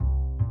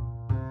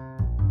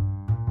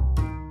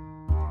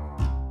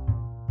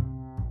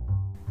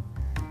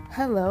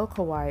Hello,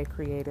 Kawaii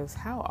Creatives.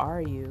 How are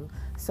you?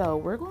 So,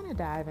 we're going to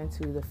dive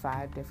into the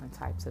 5 different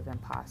types of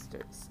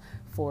imposters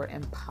for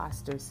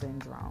imposter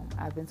syndrome.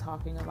 I've been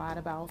talking a lot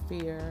about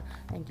fear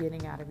and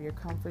getting out of your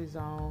comfort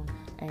zone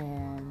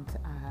and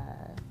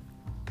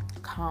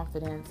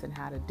confidence and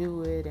how to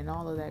do it and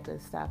all of that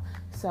good stuff.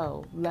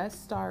 So, let's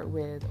start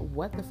with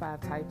what the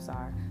 5 types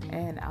are,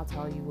 and I'll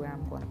tell you where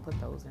I'm going to put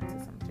those into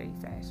some J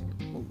fashion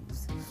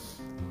moves.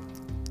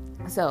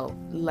 So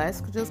let's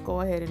just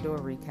go ahead and do a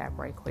recap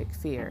right quick.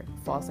 Fear,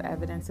 false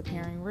evidence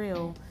appearing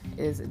real,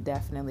 is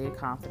definitely a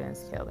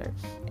confidence killer.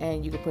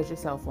 And you can put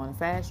yourself on a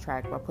fast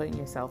track by putting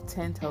yourself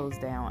 10 toes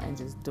down and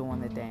just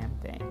doing the damn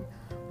thing.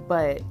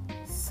 But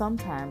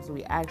sometimes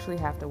we actually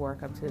have to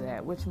work up to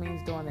that, which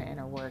means doing the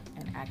inner work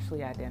and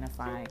actually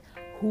identifying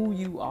who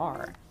you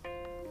are.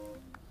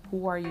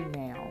 Who are you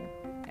now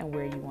and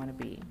where you want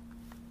to be?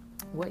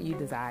 What you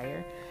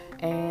desire,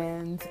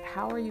 and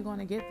how are you going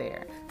to get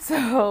there?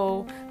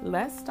 So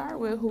let's start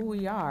with who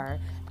we are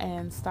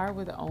and start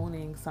with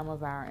owning some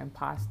of our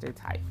imposter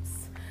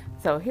types.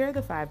 So here are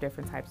the 5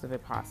 different types of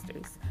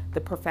imposters: the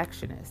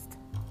perfectionist,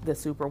 the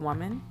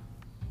superwoman,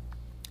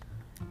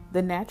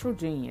 the natural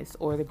genius,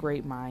 or the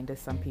great mind as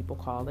some people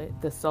call it,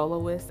 the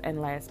soloist, and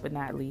last but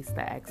not least,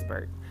 the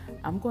expert.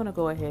 I'm going to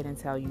go ahead and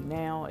tell you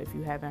now, if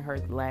you haven't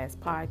heard the last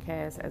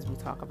podcast as we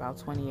talk about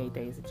 28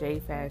 days of J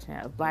fashion,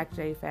 of Black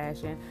J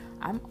fashion,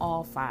 I'm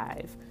all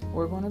 5.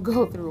 We're going to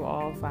go through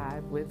all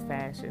 5 with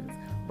fashions.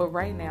 But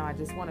right now, I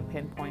just want to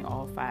pinpoint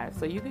all 5.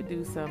 So you could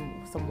do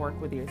some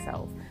work with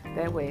yourself.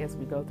 That way, as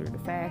we go through the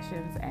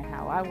fashions and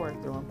how I work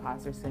through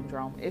imposter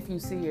syndrome, if you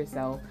see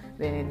yourself,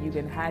 then you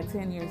can high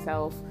 10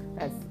 yourself.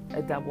 That's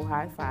a double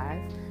high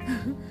 5.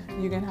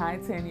 You can high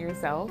 10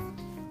 yourself.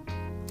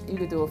 You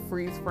could do a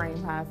freeze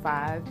frame high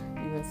 5.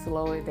 You can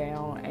slow it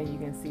down and you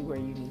can see where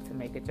you need to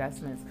make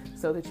adjustments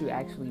so that you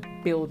actually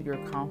build your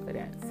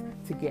confidence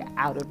to get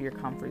out of your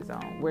comfort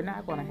zone. We're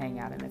not going to hang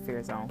out in the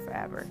fear zone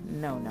forever.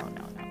 No.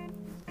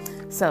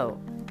 So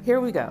here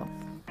we go.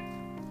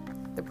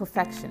 The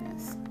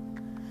perfectionist.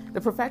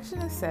 The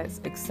perfectionist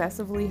sets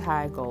excessively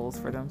high goals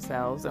for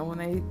themselves, and when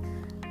they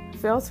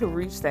fail to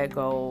reach that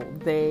goal,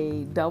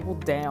 they double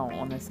down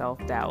on the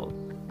self-doubt.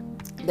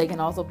 They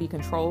can also be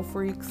control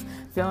freaks,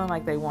 feeling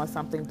like they want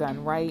something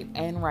done right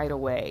and right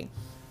away.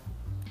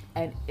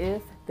 And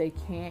if they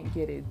can't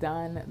get it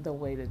done the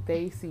way that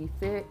they see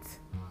fit,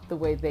 the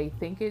way they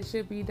think it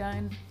should be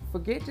done,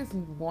 forget just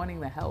wanting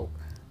the help.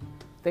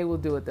 They will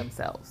do it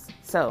themselves.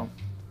 So,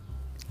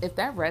 if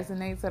that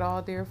resonates at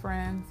all, dear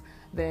friends,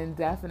 then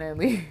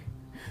definitely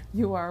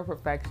you are a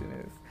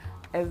perfectionist.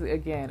 As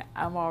again,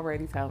 I'm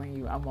already telling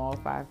you, I'm all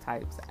 5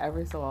 types.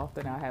 Every so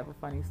often I'll have a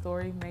funny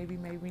story, maybe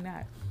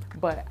not.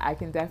 But I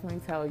can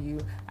definitely tell you,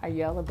 I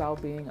yell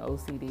about being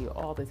OCD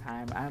all the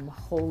time. I'm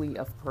wholly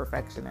a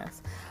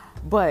perfectionist.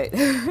 But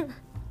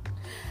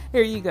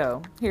here you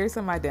go. Here's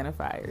some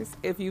identifiers.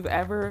 If you've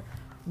ever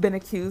been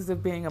accused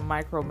of being a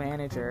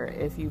micromanager,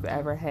 if you've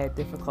ever had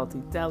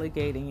difficulty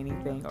delegating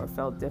anything or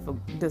felt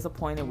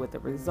disappointed with the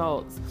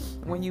results,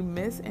 when you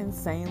miss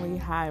insanely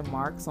high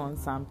marks on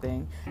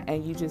something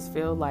and you just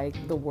feel like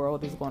the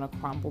world is going to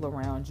crumble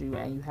around you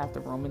and you have to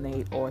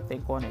ruminate or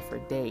think on it for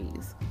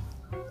days.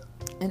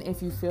 And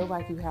if you feel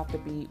like you have to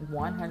be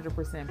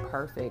 100%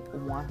 perfect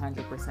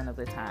 100% of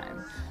the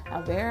time.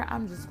 Now there,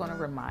 I'm just going to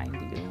remind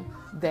you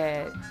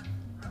that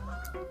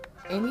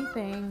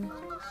anything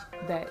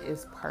that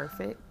is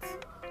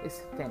perfect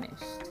is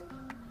finished.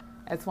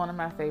 It's one of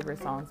my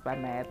favorite songs by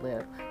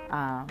Madlib.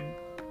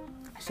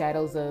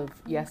 Shadows of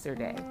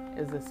Yesterday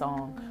is the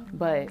song,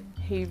 but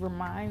he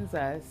reminds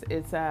us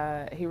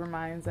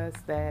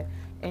that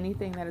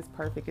anything that is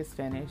perfect is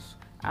finished,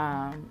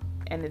 and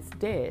it's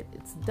dead.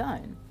 It's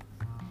done.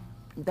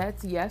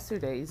 That's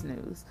yesterday's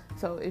news.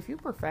 So if you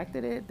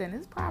perfected it, then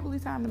it's probably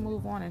time to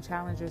move on and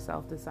challenge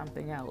yourself to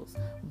something else.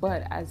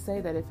 But I say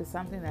that if it's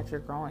something that you're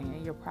growing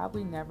in, you're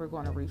probably never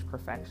going to reach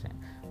perfection.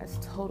 That's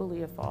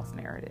totally a false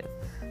narrative.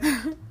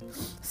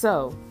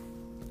 So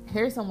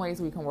here's some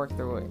ways we can work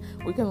through it.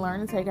 We can learn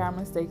to take our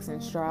mistakes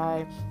in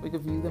stride. We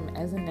can view them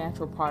as a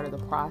natural part of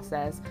the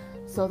process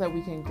so that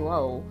we can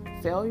grow.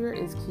 Failure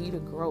is key to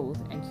growth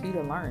and key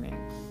to learning.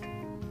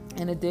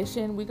 In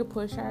addition, we could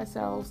push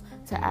ourselves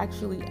to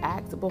actually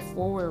act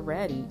before we're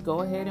ready.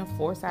 Go ahead and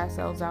force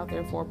ourselves out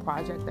there for a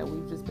project that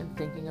we've just been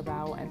thinking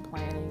about and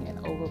planning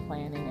and over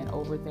planning and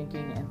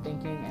overthinking and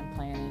thinking and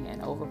planning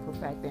and over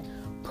perfecting.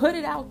 Put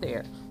it out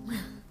there.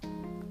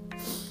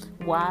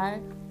 Why?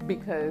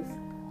 Because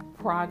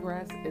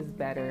progress is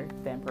better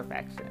than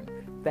perfection.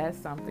 That's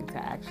something to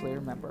actually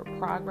remember.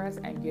 Progress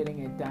and getting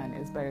it done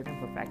is better than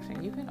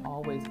perfection. You can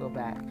always go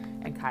back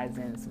and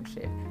Kaizen some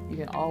shit. You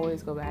can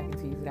always go back and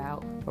tease it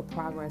out, but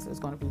progress is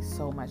going to be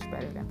so much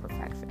better than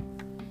perfection.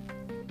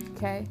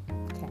 Okay?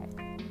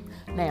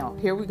 Now,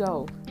 here we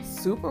go.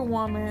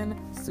 Superwoman,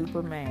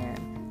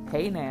 Superman.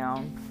 Hey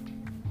now.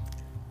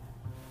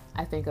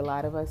 I think a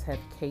lot of us have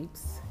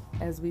capes,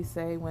 as we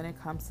say, when it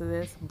comes to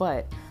this,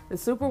 but The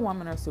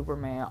superwoman or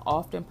superman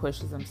often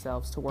pushes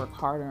themselves to work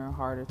harder and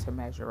harder to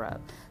measure up.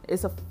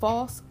 It's a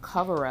false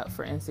cover-up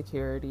for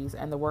insecurities,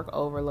 and the work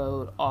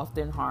overload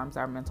often harms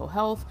our mental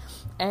health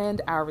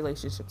and our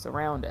relationships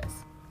around us.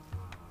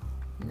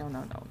 No.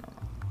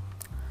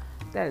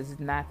 That is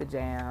not the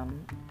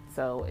jam.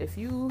 So if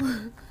you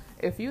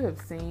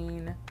have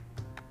seen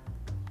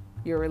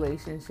your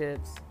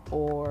relationships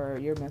or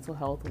your mental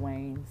health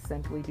wane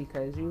simply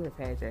because you have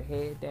had your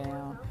head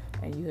down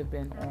and you have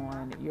been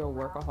on your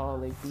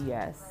workaholic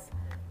BS,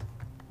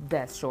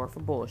 that's short for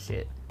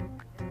bullshit.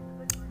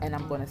 And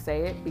I'm going to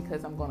say it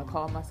because I'm going to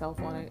call myself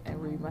on it and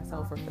read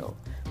myself for filth.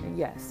 And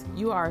yes,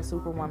 you are a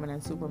superwoman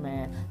and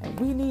superman, and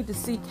we need to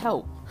seek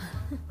help.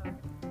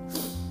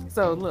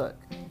 So look,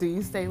 do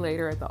you stay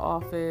later at the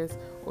office,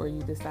 or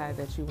you decide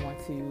that you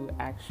want to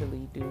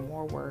actually do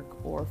more work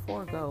or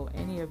forego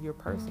any of your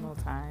personal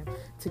time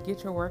to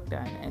get your work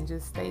done and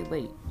just stay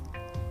late?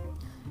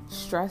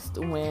 Stressed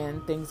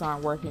when things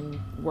aren't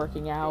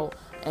working out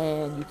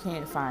and you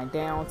can't find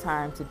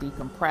downtime to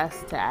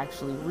decompress, to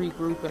actually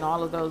regroup and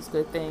all of those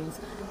good things.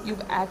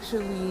 You've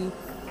actually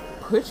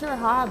put your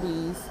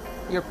hobbies,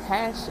 your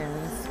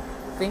passions,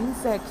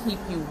 things that keep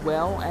you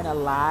well and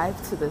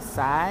alive to the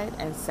side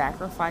and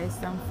sacrifice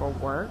them for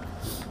work.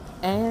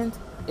 And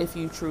if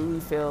you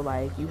truly feel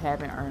like you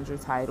haven't earned your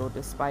title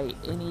despite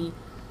any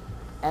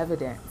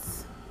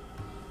evidence,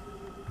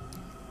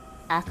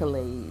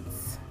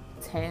 accolades,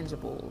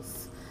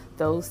 tangibles,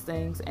 those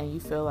things, and you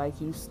feel like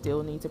you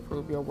still need to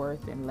prove your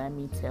worth, and let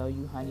me tell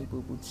you, honey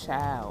boo boo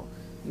child,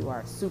 you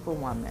are a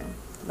superwoman.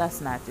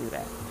 Let's not do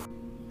that.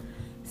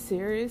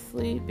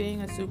 Seriously,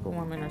 being a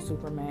superwoman or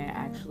superman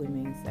actually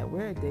means that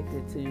we're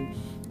addicted to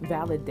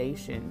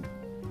validation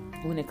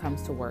when it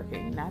comes to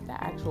working, not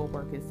the actual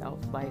work itself,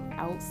 like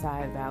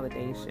outside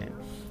validation.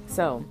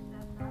 So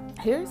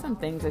here's some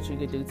things that you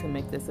could do to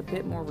make this a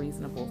bit more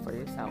reasonable for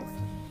yourself.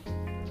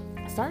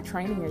 Start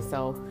training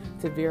yourself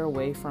to veer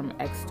away from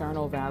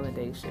external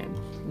validation.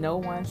 No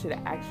one should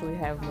actually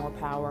have more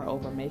power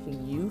over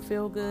making you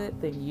feel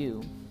good than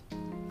you.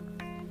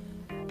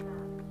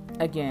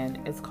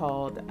 Again, it's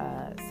called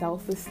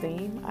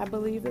self-esteem, I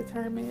believe the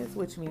term is,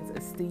 which means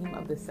esteem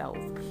of the self.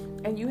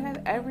 And you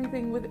have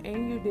everything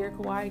within you, dear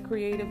Kawaii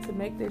Creative, to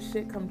make this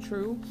shit come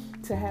true,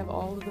 to have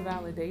all of the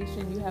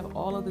validation. You have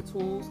all of the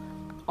tools,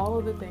 all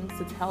of the things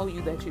to tell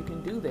you that you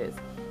can do this.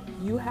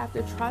 You have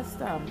to trust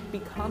them.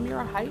 Become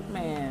your hype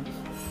man.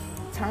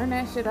 Turn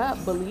that shit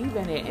up. Believe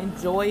in it.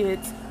 Enjoy it.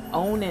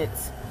 Own it.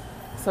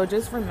 So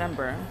just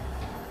remember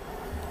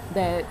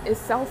that it's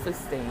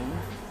self-esteem,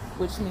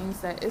 which means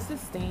that it's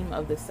esteem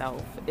of the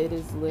self. It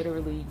is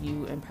literally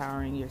you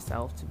empowering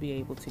yourself to be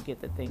able to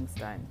get the things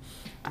done.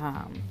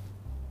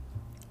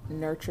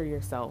 Nurture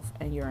yourself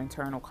and your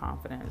internal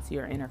confidence,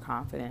 your inner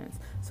confidence,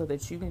 so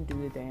that you can do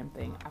the damn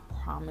thing. I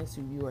promise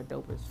you, you are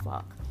dope as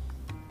fuck.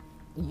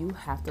 You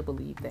have to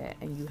believe that,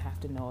 and you have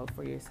to know it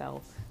for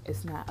yourself.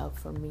 It's not up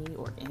for me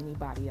or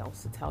anybody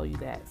else to tell you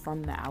that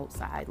from the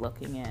outside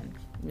looking in.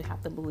 You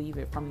have to believe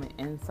it from the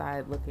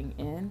inside looking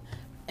in,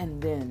 and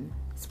then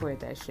spread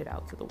that shit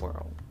out to the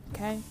world.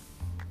 Okay?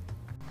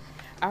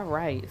 All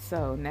right.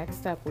 So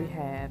next up we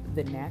have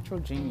the natural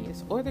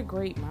genius or the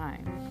great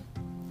mind.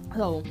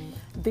 So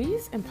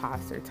these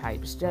imposter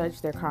types judge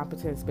their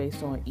competence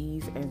based on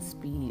ease and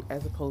speed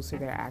as opposed to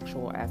their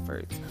actual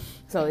efforts.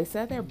 So they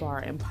set their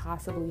bar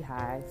impossibly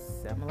high,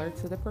 similar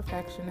to the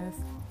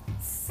perfectionists,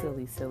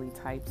 silly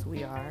types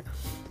we are.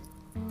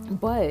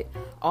 But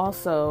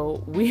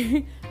also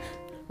we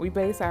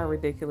base our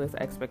ridiculous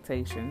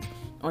expectations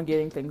on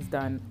getting things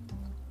done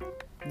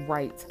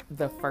right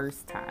the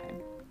first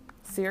time.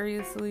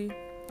 Seriously.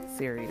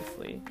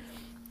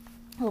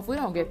 Well, if we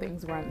don't get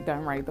things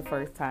done right the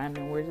first time,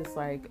 then we're just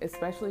like,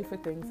 especially for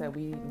things that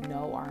we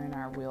know are in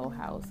our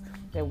wheelhouse,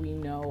 that we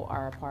know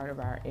are a part of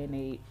our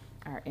innate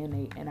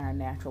and our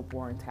natural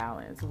born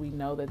talents. We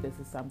know that this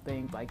is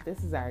something, like,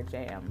 this is our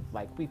jam.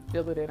 Like, we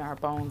feel it in our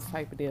bones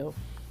type of deal.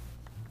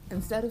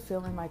 Instead of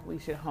feeling like we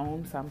should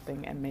hone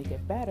something and make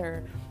it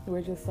better,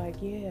 we're just like,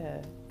 yeah,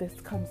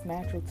 this comes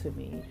natural to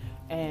me.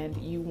 And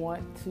you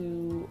want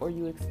to, or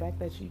you expect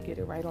that you get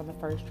it right on the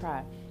first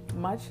try.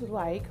 Much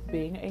like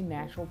being a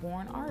natural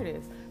born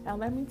artist. Now,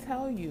 let me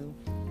tell you,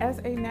 as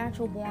a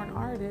natural born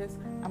artist,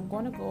 I'm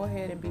going to go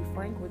ahead and be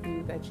frank with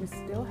you that you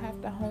still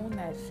have to hone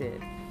that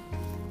shit.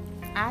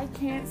 I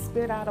can't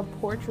spit out a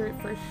portrait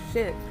for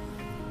shit,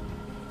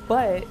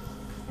 but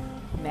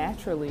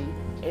naturally,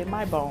 in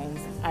my bones,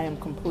 I am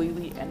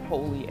completely and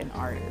wholly an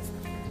artist.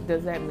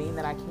 Does that mean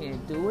that I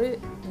can't do it?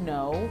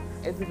 No,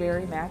 it's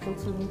very natural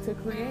to me to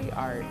create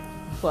art.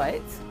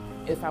 But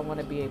if I want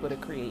to be able to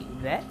create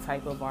that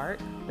type of art,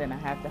 then I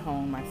have to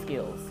hone my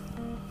skills.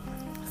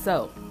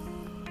 So,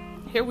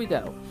 here we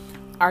go.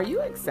 Are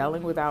you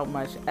excelling without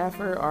much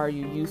effort? Are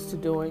you used to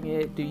doing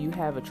it? Do you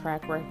have a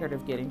track record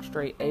of getting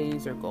straight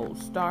A's or gold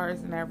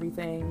stars and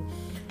everything?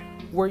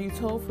 Were you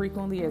told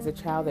frequently as a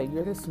child that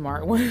you're the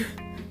smart one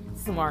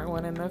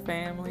in the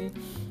family?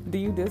 Do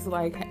you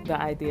dislike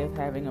the idea of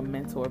having a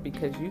mentor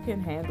because you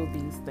can handle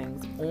these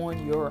things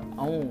on your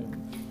own?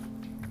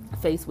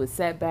 faced with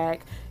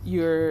setback,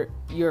 your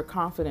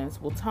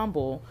confidence will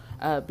tumble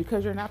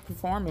because you're not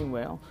performing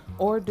well?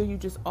 Or do you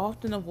just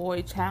often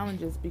avoid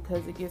challenges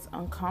because it gets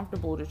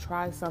uncomfortable to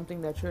try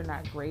something that you're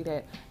not great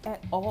at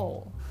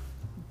all?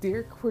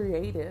 Dear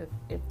creative,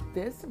 if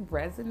this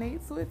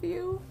resonates with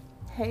you,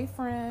 hey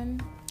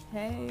friend,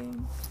 hey,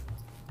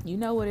 you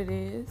know what it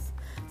is.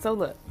 So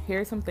look,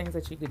 here's some things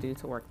that you could do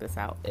to work this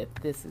out if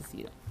this is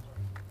you.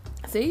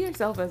 See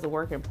yourself as a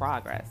work in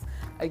progress.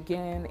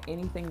 Again,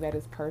 anything that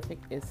is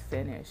perfect is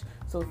finished.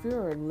 So if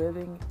you're a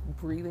living,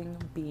 breathing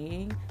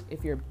being,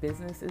 if your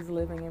business is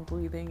living and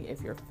breathing,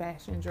 if your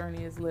fashion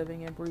journey is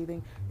living and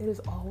breathing, it is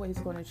always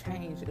going to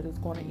change. It is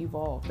going to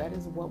evolve. That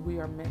is what we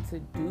are meant to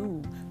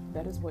do.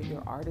 That is what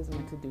your art is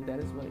meant to do. That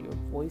is what your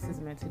voice is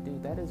meant to do.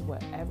 That is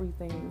what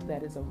everything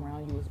that is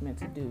around you is meant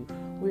to do.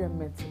 We are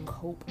meant to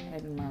cope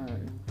and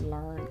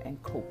learn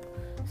and cope.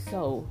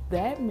 So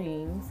that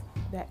means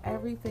that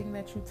everything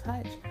that you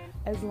touch,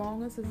 as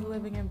long as it's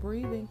living and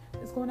breathing,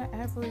 is going to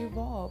ever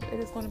evolve. It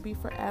is going to be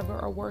forever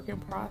a work in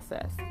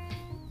process.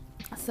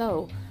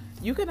 So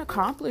you can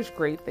accomplish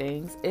great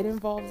things. It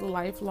involves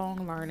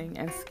lifelong learning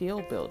and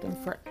skill building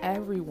for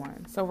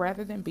everyone. So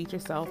rather than beat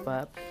yourself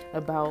up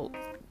about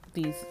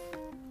these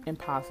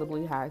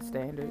impossibly high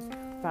standards,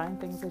 find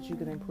things that you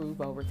can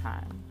improve over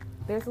time.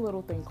 There's a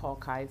little thing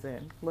called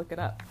Kaizen. Look it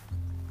up.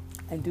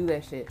 And do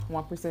that shit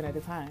 1% at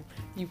a time.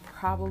 You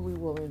probably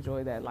will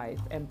enjoy that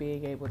life and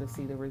being able to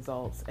see the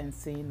results and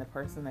seeing the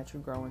person that you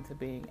grow into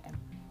being. And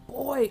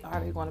boy, are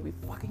they going to be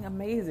fucking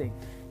amazing.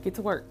 Get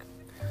to work.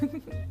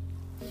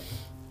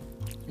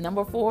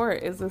 Number 4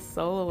 is a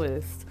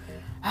soloist.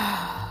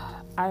 I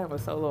am a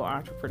solo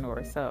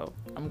entrepreneur, so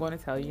I'm going to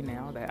tell you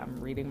now that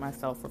I'm reading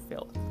myself for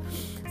filth.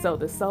 So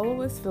the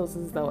soloist feels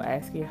as though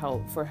asking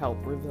for help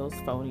reveals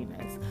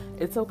phoniness.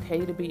 It's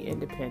okay to be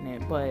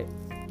independent, but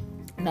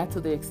not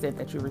to the extent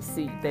that you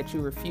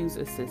refuse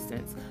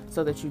assistance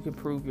so that you can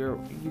prove your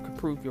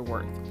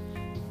worth.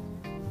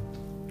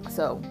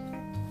 So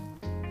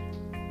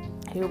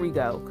here we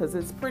go, because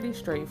it's pretty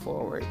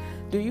straightforward.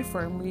 Do you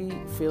firmly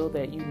feel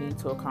that you need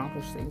to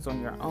accomplish things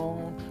on your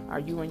own? Are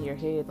you in your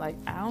head like,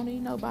 I don't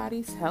need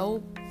nobody's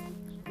help?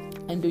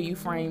 And do you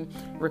frame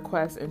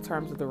requests in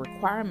terms of the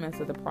requirements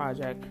of the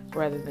project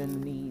rather than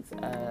the needs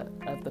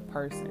of the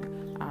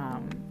person,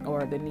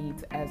 or the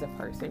needs as a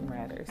person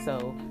rather?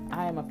 So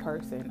I am a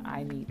person,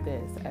 I need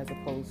this, as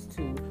opposed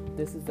to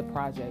this is the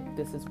project,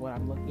 this is what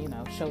I'm looking,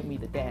 show me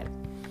the data.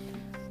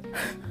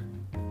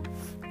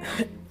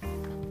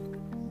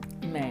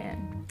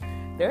 Man,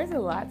 there's a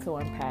lot to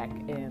unpack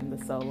in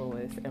the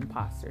soloist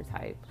imposter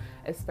type,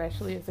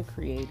 especially as a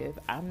creative.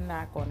 I'm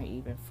not going to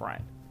even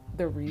front.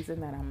 The reason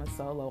that I'm a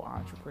solo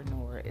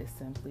entrepreneur is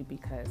simply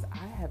because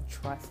I have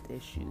trust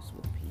issues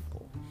with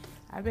people.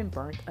 I've been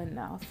burnt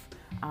enough.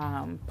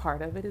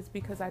 Part of it is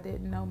because I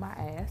didn't know my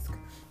ask.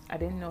 I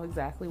didn't know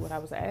exactly what I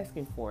was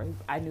asking for.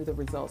 I knew the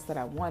results that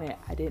I wanted.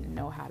 I didn't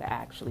know how to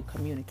actually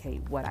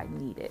communicate what I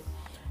needed.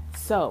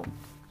 So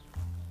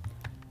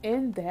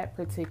in that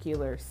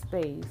particular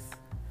space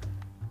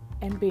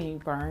and being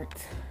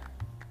burnt,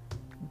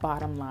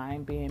 bottom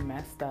line, being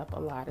messed up a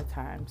lot of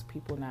times,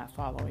 people not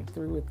following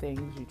through with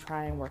things, you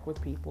try and work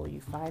with people, you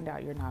find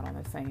out you're not on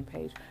the same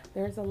page.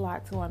 There's a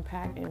lot to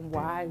unpack in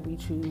why we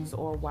choose,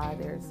 or why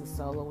there's a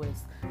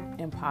soloist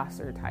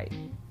imposter type.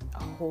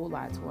 A whole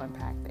lot to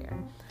unpack there.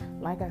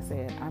 Like I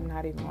said, I'm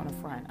not even on the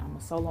front. I'm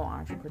a solo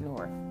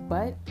entrepreneur,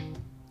 but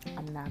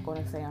I'm not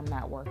going to say I'm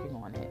not working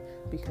on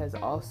it, because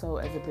also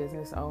as a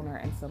business owner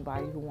and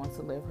somebody who wants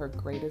to live her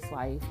greatest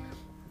life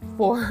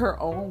for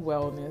her own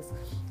wellness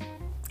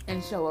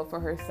and show up for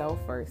herself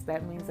first,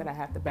 that means that I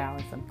have to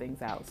balance some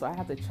things out. So I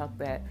have to chuck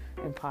that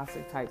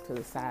imposter type to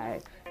the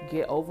side,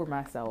 get over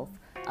myself,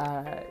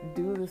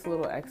 do this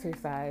little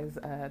exercise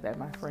that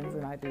my friends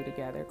and I do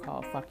together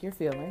called Fuck Your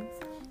Feelings,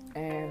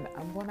 and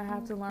I'm going to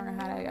have to learn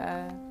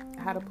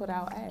how to put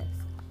out ask.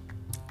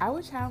 I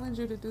would challenge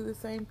you to do the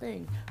same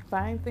thing.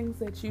 Find things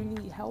that you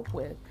need help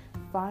with.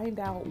 Find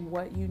out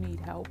what you need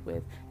help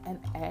with and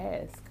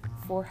ask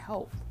for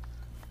help.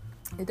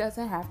 It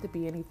doesn't have to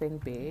be anything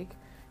big.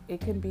 It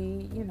can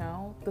be,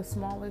 the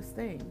smallest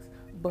things.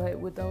 But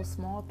with those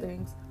small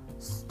things,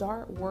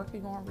 start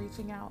working on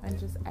reaching out and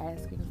just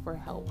asking for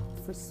help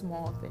for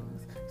small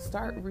things.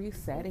 Start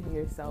resetting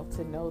yourself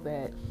to know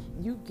that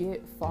you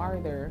get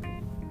farther.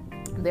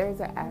 There's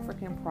an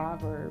African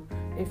proverb: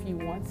 if you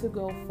want to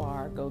go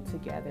far, go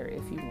together.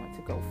 If you want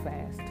to go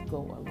fast, go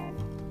alone.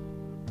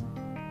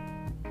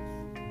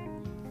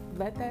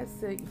 Let that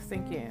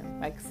sink in.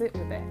 Like, sit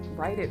with that.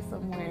 Write it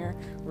somewhere.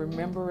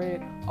 Remember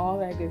it. All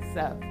that good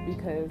stuff.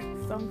 Because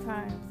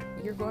sometimes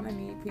you're going to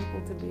need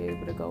people to be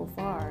able to go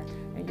far,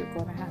 and you're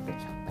going to have to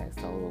chuck that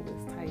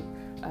soloist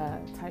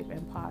type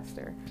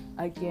imposter.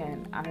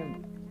 Again,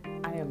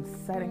 I am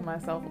setting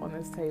myself on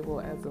this table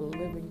as a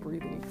living,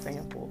 breathing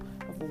example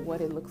of what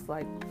it looks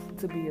like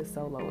to be a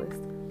soloist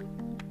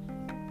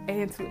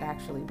and to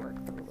actually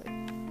work through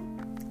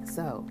it.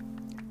 So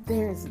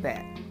there's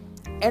that.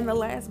 And the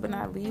last but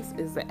not least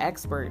is the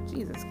expert.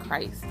 Jesus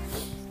Christ.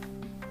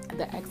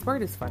 The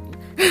expert is funny.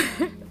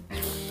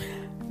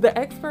 The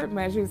expert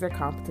measures their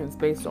competence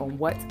based on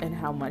what and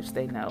how much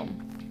they know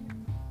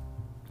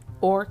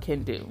or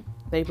can do.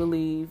 They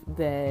believe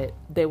that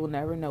they will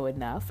never know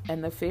enough,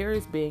 and the fear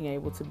is being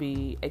able to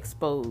be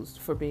exposed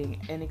for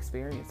being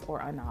inexperienced or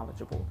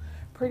unknowledgeable.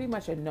 Pretty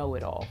much a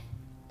know-it-all.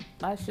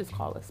 Let's just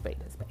call a spade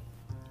a spade.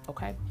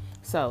 Okay?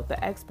 So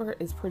the expert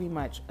is pretty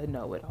much a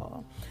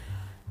know-it-all.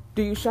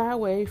 Do you shy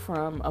away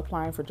from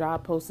applying for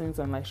job postings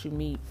unless you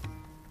meet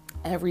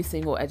every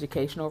single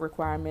educational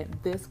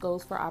requirement? This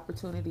goes for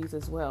opportunities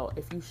as well.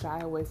 If you shy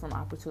away from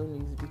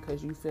opportunities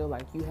because you feel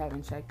like you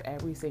haven't checked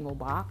every single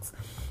box,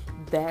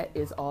 that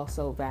is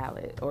also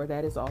valid, or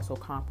that is also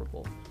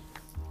comparable.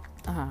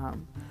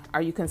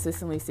 Are you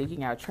consistently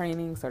seeking out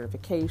training,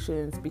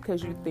 certifications,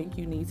 because you think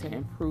you need to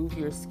improve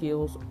your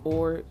skills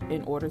or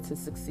in order to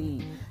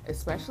succeed?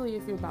 Especially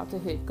if you're about to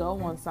hit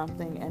go on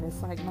something and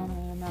it's like,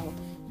 no.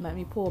 Let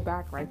me pull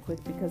back right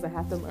quick because I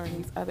have to learn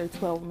these other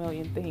 12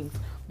 million things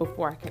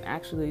before I can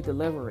actually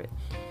deliver it.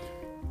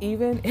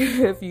 Even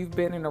if you've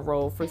been in a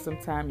role for some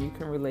time, you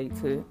can relate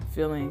to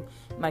feeling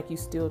like you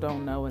still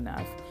don't know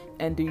enough.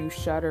 And do you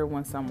shudder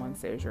when someone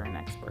says you're an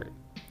expert?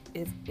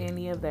 If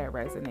any of that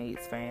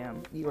resonates,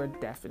 fam, you are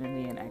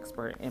definitely an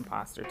expert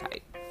imposter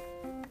type.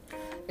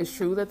 It's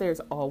true that there's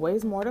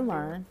always more to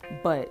learn,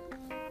 but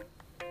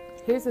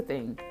here's the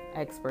thing,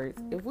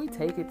 experts, if we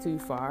take it too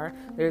far,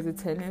 there's a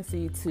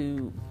tendency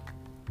to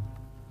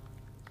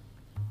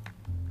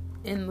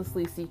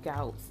endlessly seek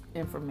out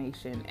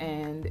information,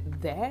 and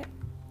that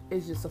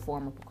is just a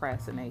form of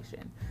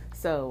procrastination.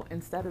 So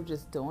instead of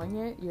just doing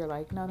it, you're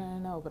like,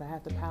 no, but I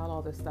have to pile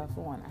all this stuff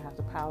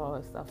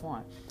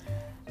on.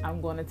 I'm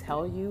going to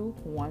tell you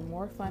one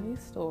more funny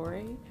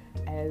story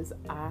as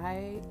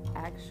I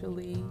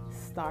actually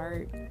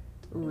start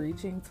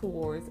reaching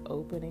towards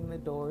opening the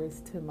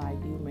doors to my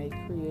You May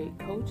Create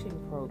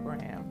coaching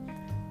program.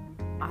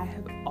 I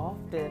have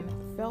often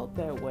felt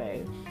that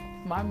way.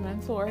 My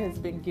mentor has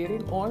been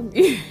getting on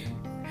me.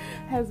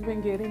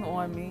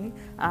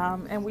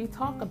 And we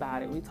talk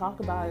about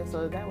it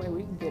so that way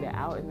we can get it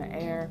out in the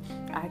air.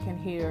 I can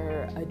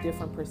hear a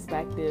different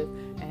perspective,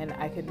 and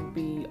I can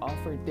be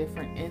offered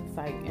different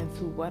insight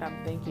into what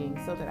I'm thinking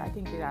so that I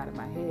can get out of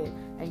my head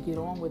and get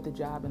on with the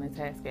job and the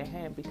task at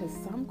hand, because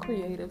some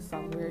creative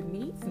somewhere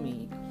needs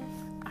me.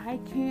 I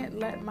can't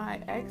let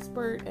my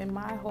expert and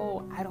my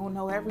whole I don't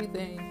know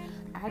everything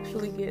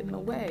actually get in the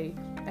way.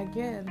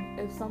 Again,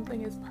 if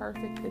something is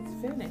perfect, it's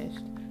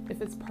finished.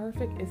 If it's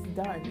perfect, it's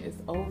done. It's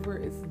over.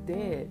 It's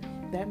dead.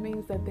 That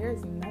means that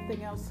there's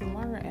nothing else to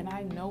learn, and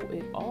I know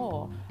it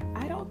all.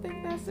 I don't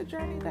think that's the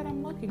journey that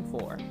I'm looking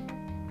for.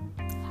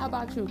 How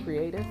about you,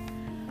 creative?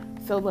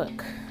 So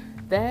look,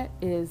 that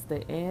is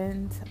the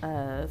end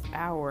of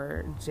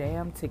our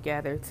jam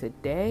together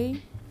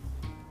today.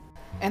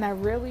 And I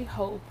really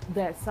hope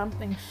that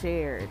something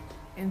shared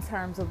in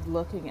terms of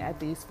looking at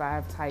these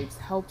 5 types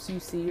helps you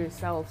see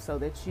yourself so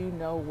that you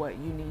know what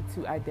you need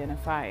to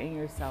identify in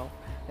yourself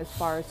as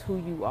far as who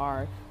you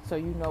are, so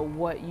you know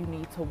what you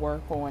need to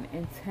work on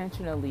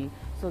intentionally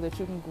so that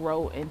you can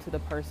grow into the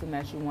person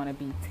that you want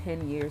to be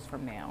 10 years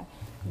from now.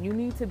 You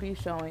need to be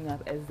showing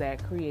up as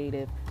that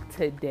creative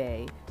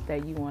today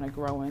that you want to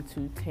grow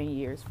into 10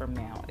 years from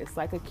now. It's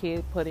like a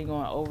kid putting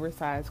on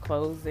oversized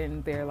clothes,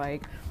 and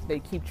they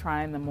keep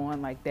trying them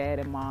on like dad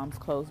and mom's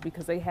clothes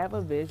because they have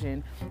a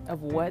vision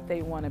of what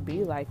they want to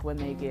be like when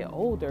they get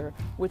older,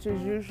 which is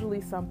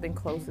usually something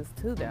closest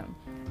to them.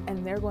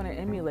 And they're going to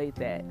emulate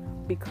that.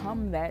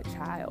 Become that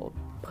child.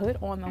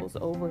 Put on those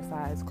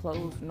oversized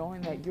clothes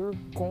knowing that you're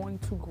going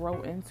to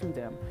grow into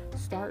them.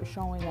 Start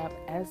showing up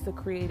as the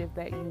creative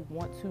that you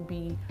want to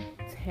be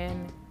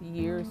 10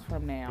 years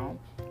from now.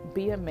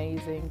 Be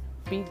amazing,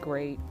 be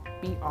great,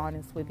 be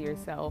honest with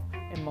yourself,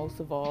 and most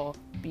of all,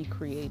 be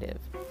creative.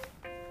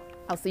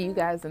 I'll see you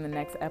guys in the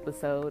next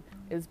episode.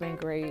 It's been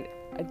great.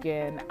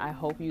 Again, I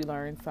hope you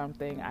learned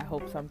something. I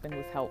hope something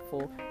was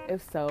helpful.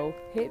 If so,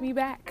 hit me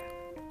back.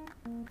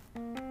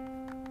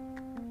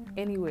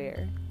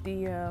 Anywhere,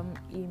 DM,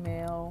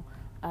 email,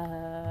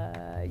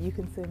 you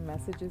can send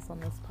messages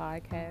on this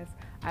podcast.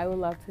 I would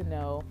love to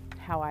know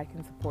how I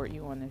can support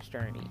you on this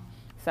journey.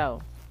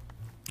 So,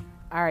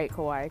 all right,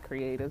 Kawaii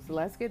creatives,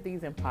 let's get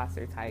these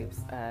imposter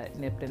types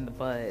nipped in the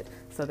bud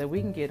so that we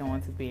can get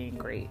on to being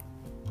great.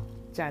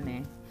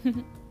 Jane.